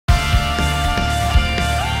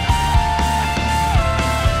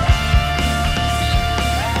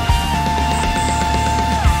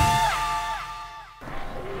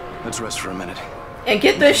And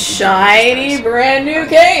get the shiny brand new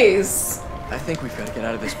case. I think we've got to get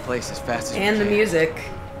out of this place as fast as we And the can. music.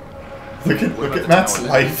 Look at Matt's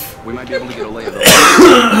life. We might be able to get a lay of the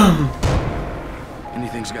land.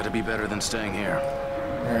 Anything's got to be better than staying here.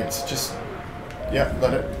 All right, so just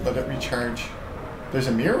let it recharge. There's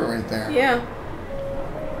a mirror right there. Yeah.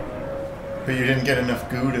 But you didn't get enough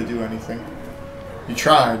goo to do anything. You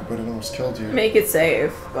tried, but it almost killed you. Make it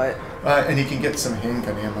safe, but... And he can get some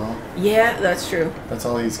handgun ammo. Yeah, that's true. That's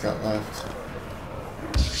all he's got left.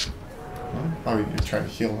 Oh, you're trying to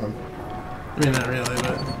heal him. I mean, not really,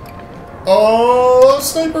 but... Oh,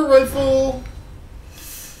 sniper rifle!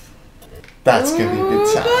 That's gonna be a good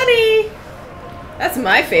sound. Buddy! That's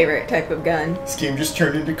my favorite type of gun. This game just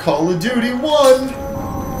turned into Call of Duty 1!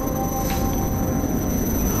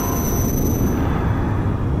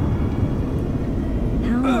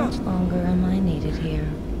 How much longer am I needed here?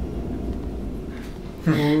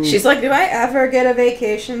 She's like, do I ever get a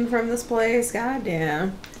vacation from this place? God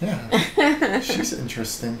damn. Yeah. She's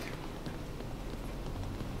interesting.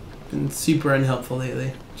 Been super unhelpful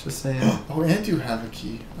lately. Just saying. Oh, and you have a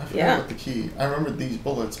key. I forgot what the key. I remember these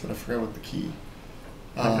bullets, but I forgot what the key.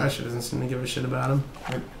 Gosh, it doesn't seem to give a shit about them.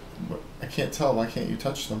 I can't tell. Why can't you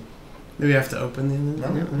touch them? Maybe I have to open the...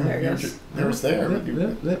 No, There it goes. There was there.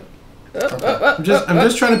 I'm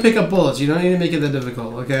just trying to pick up bullets. You don't need to make it that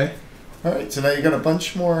difficult, okay? Alright, so now you got a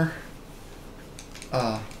bunch more.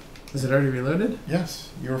 Is it already reloaded?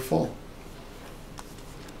 Yes, you were full.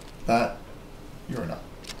 That, you are not.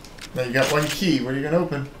 Now you got one key. What are you going to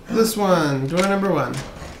open? This one. Door number 1.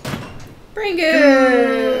 Bring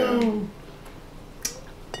it!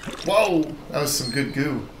 Whoa! That was some good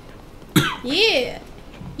goo. Yeah!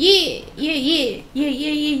 Yeah! Yeah, yeah! Yeah,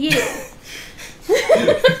 yeah, yeah, yeah!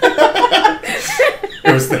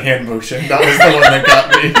 It was the hand motion. That was the one that got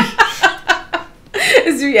me.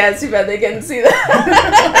 Yeah, it's too bad they couldn't see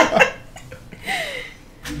that.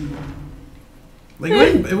 Like,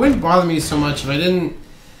 it wouldn't bother me so much if I didn't...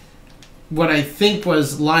 What I think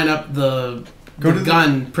was line up the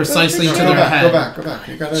gun precisely to their head. Go back.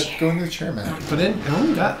 You gotta go in the chair, man. But I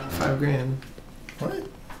only got $5,000. What?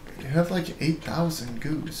 You have like 8,000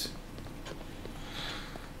 goos.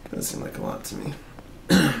 That seemed like a lot to me.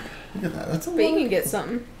 Look at that. That's a lot. But you can get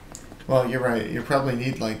something. Well, you're right. You probably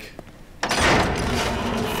need like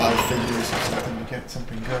 5 figures or something to get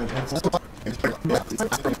something good.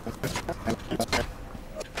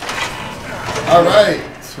 Alright,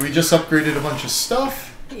 so we just upgraded a bunch of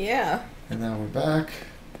stuff. Yeah. And now we're back.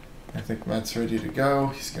 I think Matt's ready to go.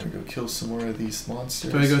 He's gonna go kill some more of these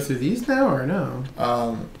monsters. Do I go through these now or no?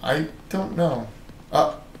 I don't know.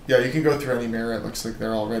 Yeah, you can go through any mirror. It looks like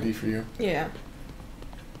they're all ready for you. Yeah.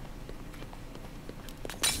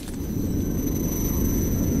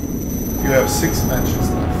 You have 6 matches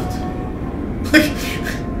left.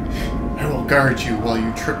 I will guard you while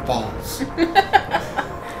you trip balls.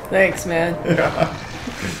 Thanks, man. Yeah.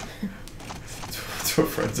 That's what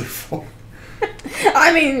friends are for.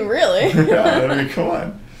 I mean, really. Yeah, I mean, come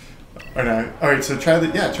on. Alright, so try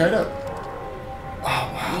it out. Oh,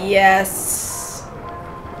 wow. Yes.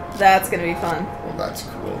 That's gonna be fun. Well, that's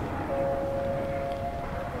cool.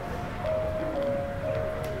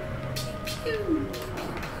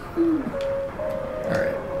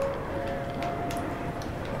 Alright.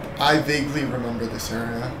 I vaguely remember this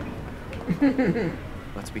area.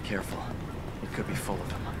 Let's be careful. It could be full of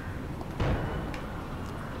them.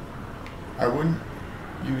 I wouldn't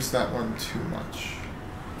use that one too much.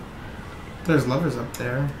 There's levers up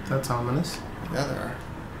there. That's ominous. Yeah, there are.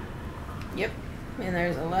 Yep. And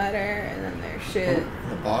there's a ladder, and then there's shit. In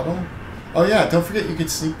the bottom? Oh yeah, don't forget you can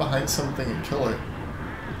sneak behind something and kill it.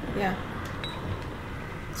 Yeah.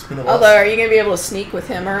 It's been a while. Although, are you gonna be able to sneak with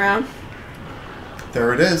him around?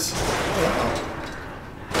 There it is. Uh-oh.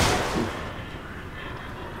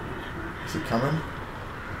 Is it coming?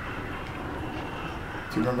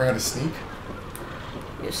 Do you remember how to sneak?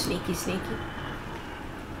 You're sneaky.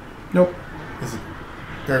 Nope. Is it?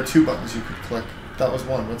 There are 2 buttons you could click. That was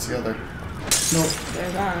one. What's the other? Nope.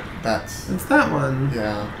 There's that. That's. It's that one.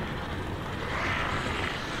 Yeah.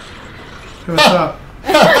 Hey, what's up?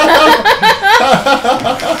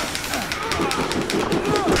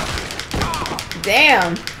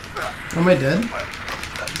 Damn. Am I dead?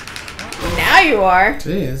 Now you are.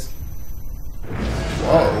 Jeez.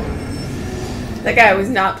 Whoa. That guy was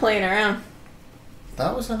not playing around.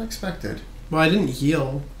 That was unexpected. Well, I didn't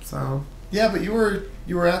heal, so... Yeah, but you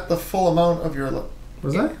were at the full amount of your.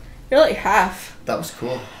 Was I? You're like half. That was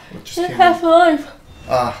cool. It just You're came half alive.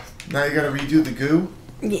 now you gotta redo the goo.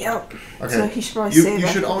 Yep. Okay. So you should probably You save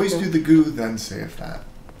should after always the do the goo, then save that.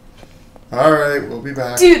 Alright, we'll be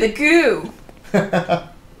back. Do the goo. Alright,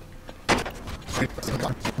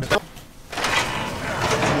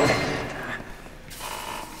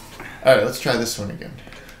 let's try this one again.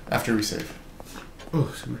 After we save.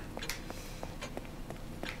 Oh, sorry.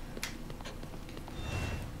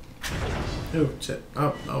 Oh, shit.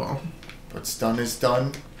 Oh, well. What's done is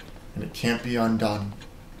done, and it can't be undone.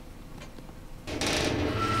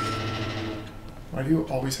 Why do you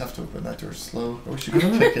always have to open that door slow? I wish you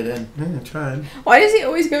could kick it in. Yeah, I tried. Why does he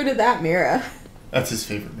always go to that mirror? That's his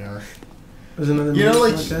favorite mirror. There's another You know,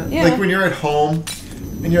 mirror like, that? Yeah. like when you're at home,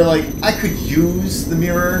 and you're like, I could use the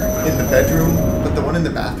mirror in the bedroom, but the one in the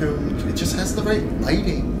bathroom, it just has the right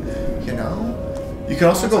lighting, you know? You can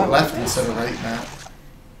also That's go not left like instead of right, Matt.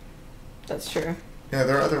 That's true. Yeah,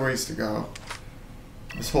 there are other ways to go.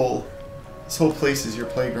 This whole place is your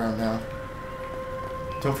playground now.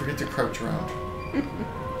 Don't forget to crouch around.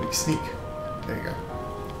 Like sneak. There you go.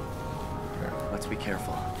 Okay. Let's be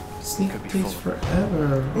careful. Sneak Could be takes full.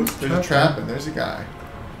 forever. Oops, there's a trap and there's a guy.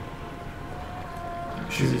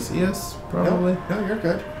 Should he see us? Probably. No, you're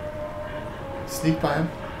good. Sneak by him.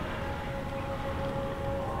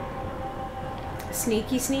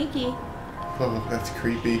 Sneaky, sneaky. Oh, that's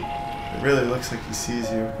creepy. It really looks like he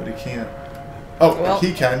sees you, but he can't. Oh, Well.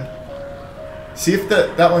 he can. See if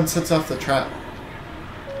that one sets off the trap.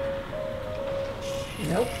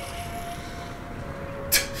 Nope.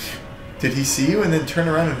 Did he see you and then turn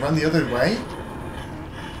around and run the other way?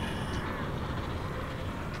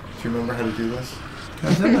 Do you remember how to do this?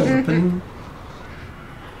 Is that my weapon?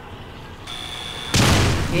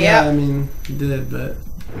 Yeah. I mean, he did, but...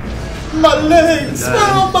 My legs! Died.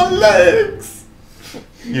 Oh, my legs!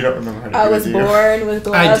 You don't remember how to do I it, was do you? born with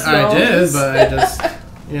glass I did, bones. but I just,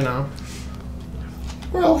 you know.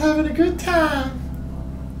 We're all having a good time.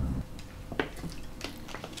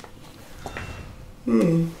 What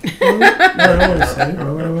do I want to save? What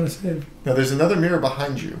would I want to save? Now, there's another mirror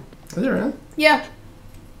behind you Is there really? Yeah.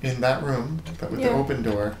 in that room, but with the Yeah. open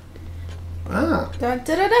door. Ah. Da,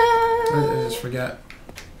 da, da, I da. just forget.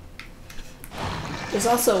 There's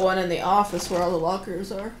also one in the office where all the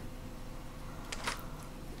lockers are.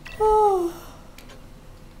 Oh.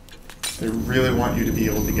 They really want you to be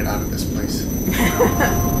able to get out of this place.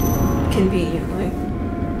 Conveniently.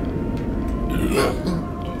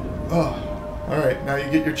 Oh, alright, now you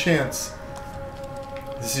get your chance.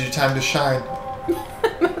 This is your time to shine.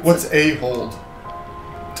 What's A hold?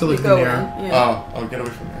 To look You in the go mirror. in, yeah. Oh, get away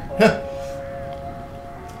from there.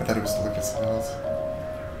 I thought it was to look at something else.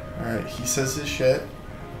 Alright, he says his shit.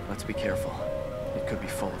 Let's be careful. It could be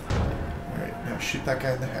full of them. Alright, now shoot that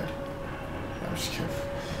guy in the head. No, I'm just kidding.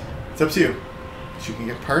 It's up to you. But you can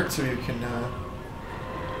get parts or you can,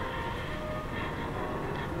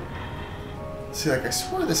 See, like, I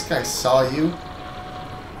swore this guy saw you.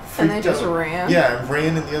 And they Freaked just out. ran? Yeah, and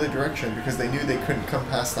ran in the other direction because they knew they couldn't come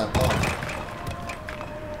past that bomb.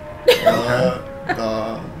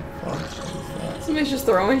 The fuck is that? Somebody's just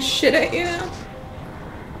throwing shit at you now.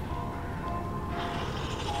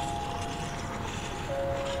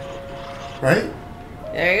 Right?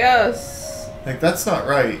 There he goes. Like, that's not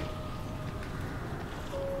right.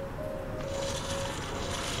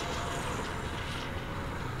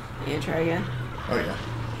 You try again. Oh, yeah.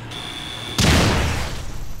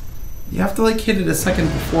 You have to like hit it a second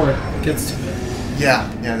before it gets to it. Yeah,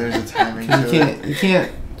 there's a timing to Because you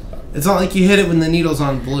can't. It's not like you hit it when the needle's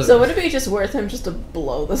on blue. So would it be just worth him just to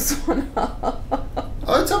blow this one up?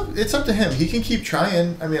 Oh, it's up to him. He can keep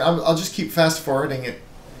trying. I mean, I'll just keep fast forwarding it,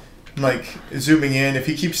 like zooming in. If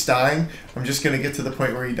he keeps dying, I'm just gonna get to the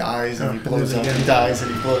point where he dies and he blows up, and he dies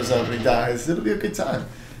and he blows up and he dies. It'll be a good time.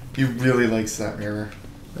 He really likes that mirror.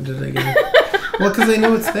 I did it again. Well, because I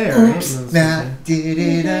know it's there. Oops, Right? Matt did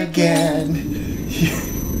it again.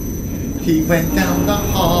 He went down the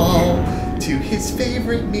hall to his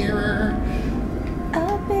favorite mirror.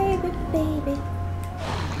 Oh, baby, baby.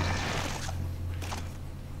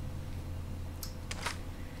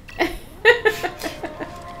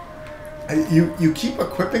 You keep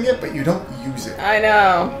equipping it, but you don't use it. I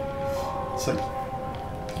know. It's like,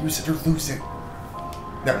 use it or lose it.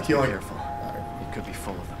 No, he Be only... careful. It could be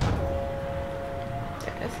full of them.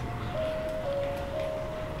 There it is.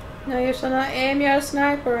 No, you shall not aim your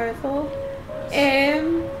sniper rifle.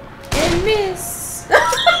 Aim and miss. You're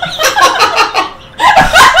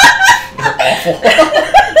awful.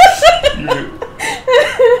 You-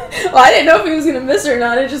 Well, I didn't know if he was gonna miss or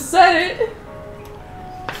not. I just said it.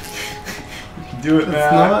 Do it It's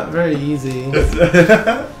now. not very easy.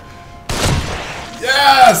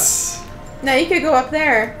 Yes! Now you could go up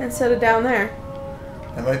there instead of down there.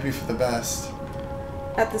 That might be for the best.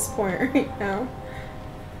 At this point right now.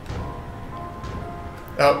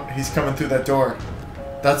 Oh, he's coming through that door.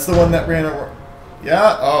 That's the one that ran over.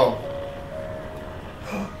 Yeah. Oh.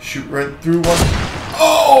 Shoot right through one.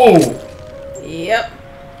 Oh! Yep.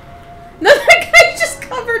 No, that guy's just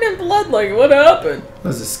covered in blood. Like, what happened?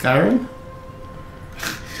 Was it Skyrim?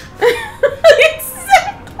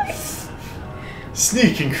 Exactly.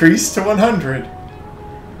 Sneak increased to 100.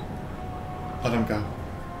 Let him go.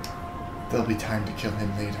 There'll be time to kill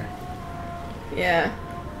him later. Yeah.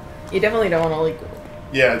 You definitely don't want to, like...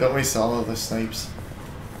 Yeah, don't waste all of the snipes.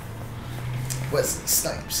 Wesley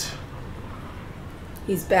Snipes.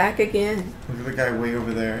 He's back again. Look at the guy way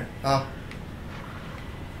over there. Oh.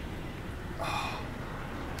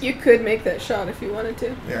 You could make that shot if you wanted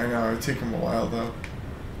to. Yeah, I know. It would take him a while, though.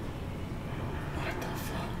 What the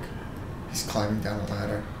fuck? He's climbing down a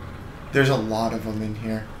ladder. There's a lot of them in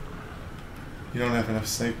here. You don't have enough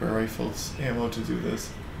sniper rifles ammo to do this.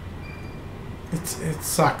 It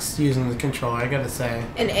sucks using the controller, I gotta say.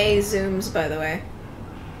 And A zooms, by the way.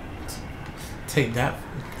 Take that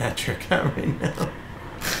trick out right now.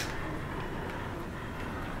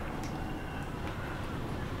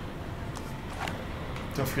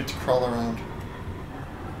 Don't forget to crawl around.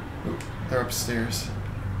 Ooh, they're upstairs.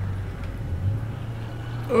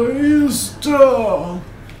 Stop.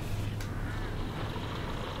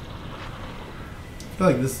 I feel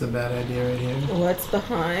like this is a bad idea right here. What's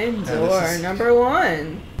behind Yeah, door this is- number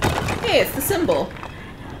 1? Hey, it's the symbol.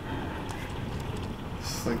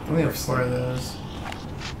 It's like the We have worst 4 of thing. those.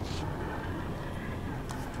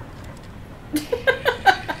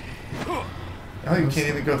 Oh, you can't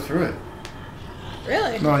even go through it.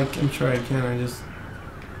 Really? No, I'm sure I can. I just...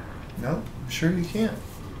 No, I'm sure you can't.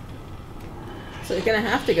 So you're gonna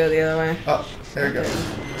have to go the other way. Oh, there it goes.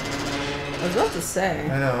 I was about to say.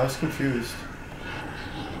 I know, I was confused.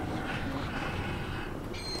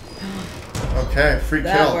 Okay, free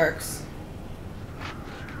That kill. works.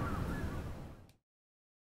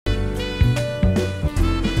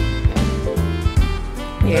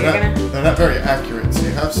 Yeah, you're gonna... They're not very accurate, so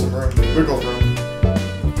you have some room, wiggle room.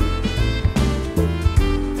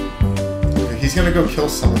 Okay, he's gonna go kill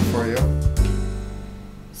someone for you.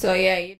 So yeah, you...